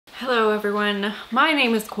Hello everyone, my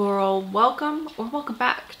name is Coral. Welcome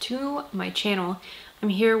back to my channel. I'm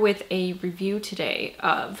here with a review today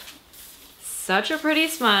of Such a Pretty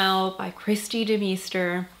Smile by Kristi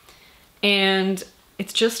DeMeester, and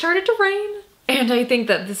it's just started to rain, and I think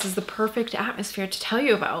that this is the perfect atmosphere to tell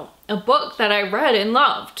you about a book that I read and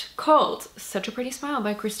loved called Such a Pretty Smile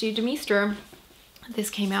by Kristi DeMeester.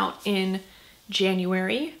 This came out in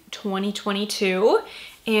January 2022,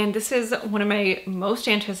 and this is one of my most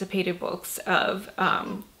anticipated books of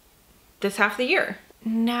this half of the year.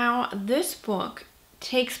 Now, this book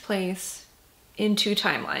takes place in two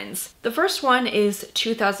timelines. The first one is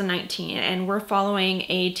 2019, and we're following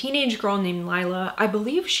a teenage girl named Lila. I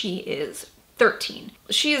believe she is 13.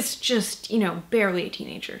 She is just, you know, barely a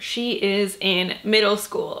teenager. She is in middle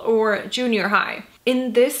school or junior high.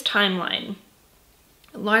 In this timeline,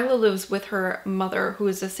 Lila lives with her mother, who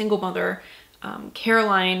is a single mother,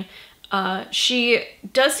 Caroline. She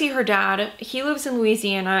does see her dad. He lives in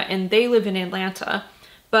Louisiana and they live in Atlanta,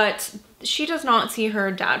 but she does not see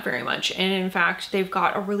her dad very much. And in fact, they've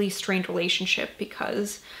got a really strained relationship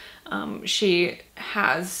because she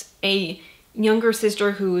has a younger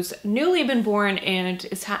sister who's newly been born and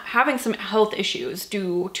is having some health issues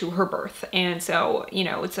due to her birth. And so, you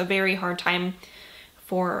know, it's a very hard time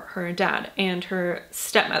for her dad and her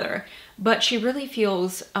stepmother, but she really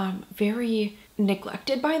feels very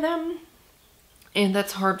neglected by them, and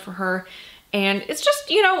that's hard for her. And it's just,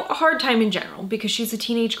 you know, a hard time in general because she's a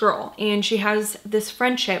teenage girl and she has this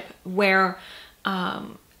friendship where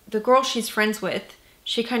the girl she's friends with,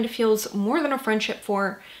 she kind of feels more than a friendship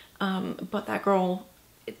for, but that girl,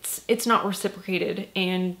 it's not reciprocated,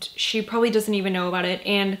 and she probably doesn't even know about it.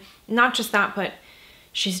 And not just that, but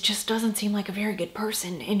she just doesn't seem like a very good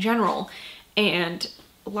person in general. And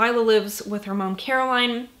Lila lives with her mom,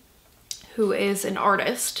 Caroline, who is an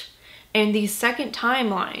artist. And the second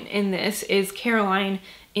timeline in this is Caroline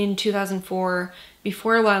in 2004,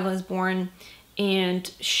 before Lila is born,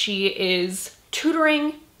 and she is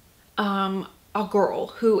tutoring a girl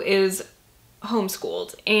who is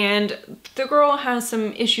homeschooled. And the girl has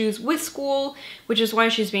some issues with school, which is why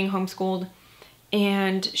she's being homeschooled.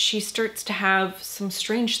 And she starts to have some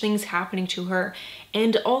strange things happening to her.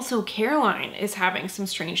 And also Caroline is having some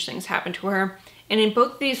strange things happen to her. And in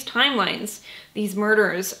both these timelines, these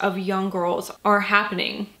murders of young girls are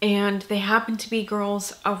happening. And they happen to be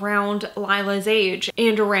girls around Lila's age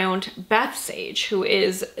and around Beth's age, who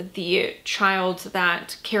is the child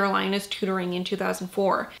that Caroline is tutoring in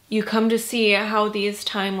 2004. You come to see how these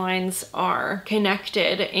timelines are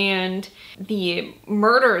connected, and the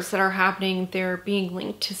murders that are happening, they're being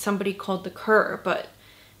linked to somebody called the Cur. But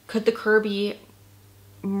could the Cur be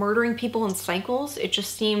murdering people in cycles? It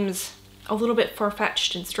just seems a little bit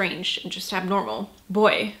far-fetched and strange and just abnormal.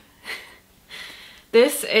 Boy,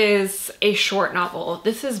 this is a short novel.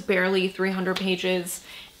 This is barely 300 pages,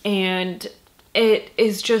 and it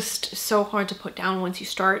is just so hard to put down once you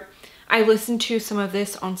start. I listened to some of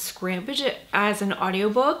this on Scribd as an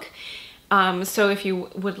audiobook. So if you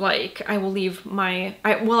would like, I will leave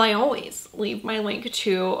I always leave my link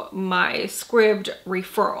to my Scribd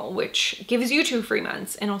referral, which gives you 2 free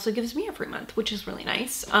months and also gives me a free month, which is really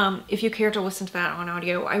nice. If you care to listen to that on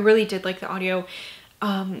audio, I really did like the audio.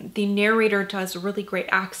 The narrator does really great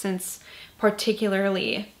accents,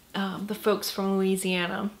 particularly the folks from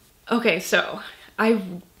Louisiana. Okay, so I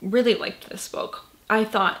really liked this book. I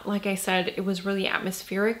thought, like I said, it was really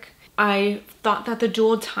atmospheric. I thought that the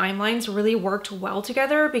dual timelines really worked well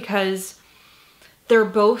together because they're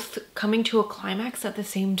both coming to a climax at the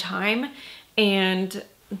same time, and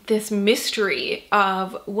this mystery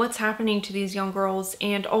of what's happening to these young girls,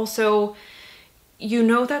 and also you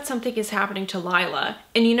know that something is happening to Lila,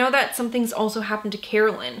 and you know that something's also happened to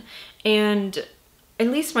Carolyn, and at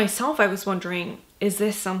least myself, I was wondering, is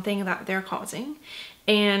this something that they're causing?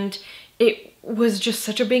 And it was just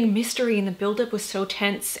such a big mystery, and the buildup was so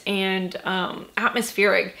tense and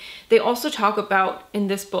atmospheric. They also talk about, in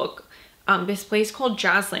this book, this place called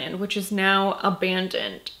Jazzland, which is now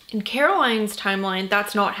abandoned. In Caroline's timeline,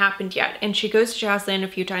 that's not happened yet, and she goes to Jazzland a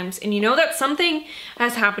few times, and you know that something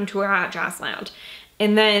has happened to her at Jazzland.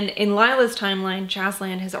 And then in Lila's timeline,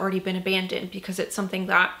 Jazzland has already been abandoned because it's something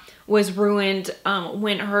that was ruined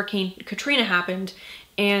when Hurricane Katrina happened,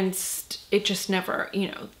 and it just never, you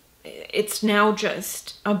know, it's now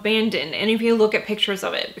just abandoned. And if you look at pictures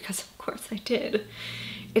of it, because of course I did,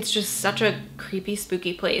 it's just such a creepy,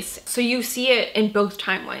 spooky place. So you see it in both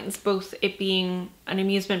timelines, both it being an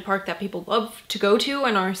amusement park that people love to go to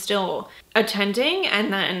and are still attending,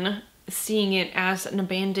 and then seeing it as an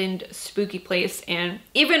abandoned, spooky place. And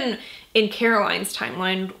even in Caroline's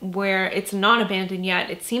timeline, where it's not abandoned yet,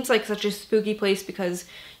 it seems like such a spooky place because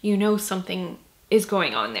you know something is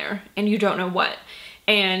going on there and you don't know what.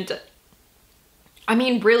 And I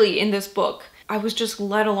mean, really, in this book, I was just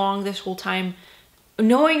led along this whole time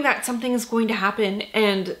knowing that something is going to happen,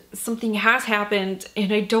 and something has happened,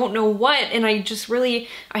 and I don't know what. And I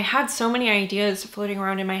had so many ideas floating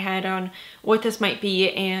around in my head on what this might be,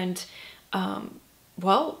 and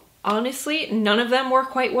well, honestly, none of them were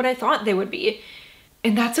quite what I thought they would be.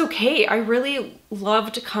 And that's okay. I really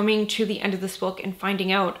loved coming to the end of this book and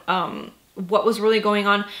finding out what was really going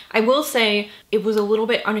on. I will say it was a little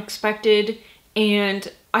bit unexpected,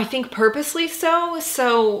 and I think purposely so.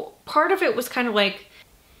 So part of it was kind of like,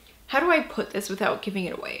 how do I put this without giving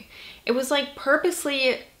it away? It was like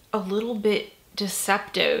purposely a little bit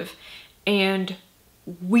deceptive and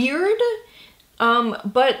weird,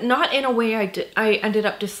 but not in a way I ended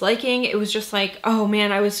up disliking. It was just like, oh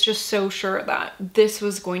man, I was just so sure that this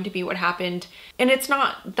was going to be what happened. And it's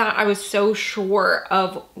not that I was so sure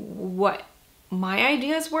of what my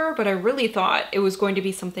ideas were, but I really thought it was going to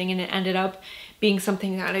be something, and it ended up being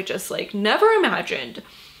something that I just like never imagined.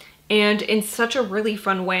 And in such a really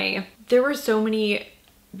fun way. There were so many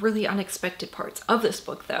really unexpected parts of this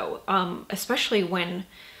book though, especially when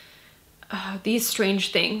these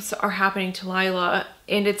strange things are happening to Lila,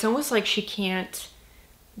 and it's almost like she can't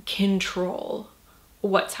control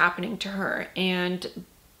what's happening to her and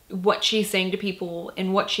what she's saying to people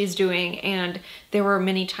and what she's doing. And there were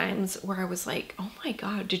many times where I was like, oh my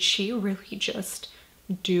God, did she really just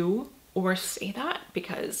do or say that?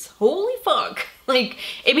 Because holy fuck, like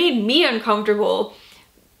it made me uncomfortable.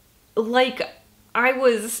 Like I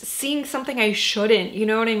was seeing something I shouldn't, you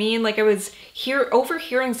know what I mean? Like I was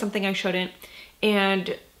overhearing something I shouldn't.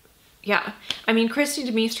 And yeah, I mean, Kristi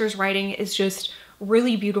DeMeester's writing is just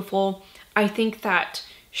really beautiful. I think that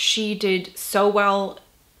she did so well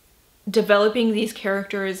developing these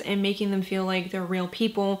characters and making them feel like they're real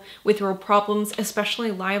people with real problems, especially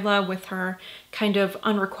Lila with her kind of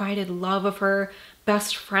unrequited love of her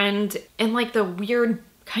best friend, and like the weird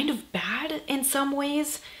kind of bad in some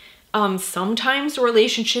ways sometimes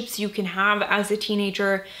relationships you can have as a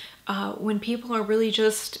teenager when people are really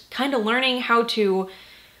just kind of learning how to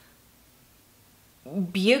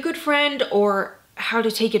be a good friend or how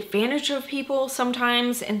to take advantage of people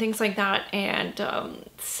sometimes and things like that. And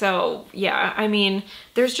so yeah, I mean,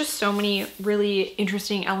 there's just so many really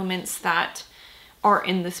interesting elements that are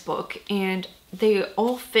in this book, and they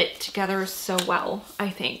all fit together so well,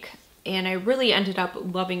 I think. And I really ended up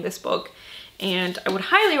loving this book, and I would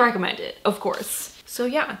highly recommend it, of course. So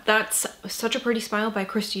yeah, that's Such a Pretty Smile by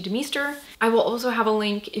Kristi DeMeester. I will also have a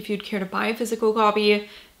link if you'd care to buy a physical copy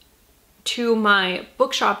to my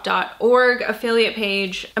bookshop.org affiliate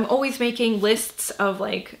page. I'm always making lists of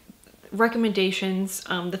like recommendations,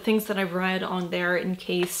 the things that I've read on there in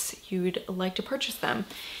case you'd like to purchase them.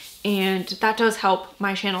 And that does help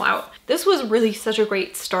my channel out. This was really such a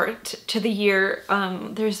great start to the year.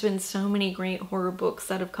 There's been so many great horror books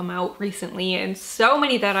that have come out recently, and so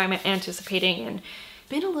many that I'm anticipating, and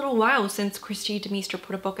been a little while since Kristi DeMeester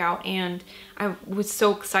put a book out, and I was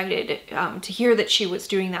so excited to hear that she was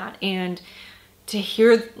doing that, and to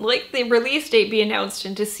hear like the release date be announced,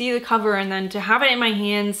 and to see the cover, and then to have it in my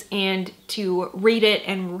hands and to read it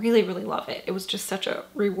and really, really love it. It was just such a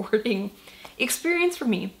rewarding experience for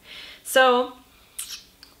me. So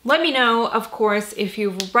let me know, of course, if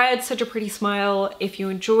you've read Such a Pretty Smile, if you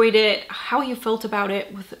enjoyed it, how you felt about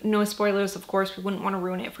it, with no spoilers, of course. We wouldn't want to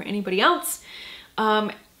ruin it for anybody else.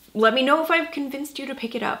 Let me know if I've convinced you to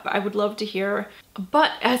pick it up. I would love to hear.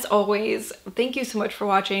 But as always, thank you so much for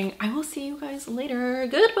watching. I will see you guys later.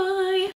 Goodbye.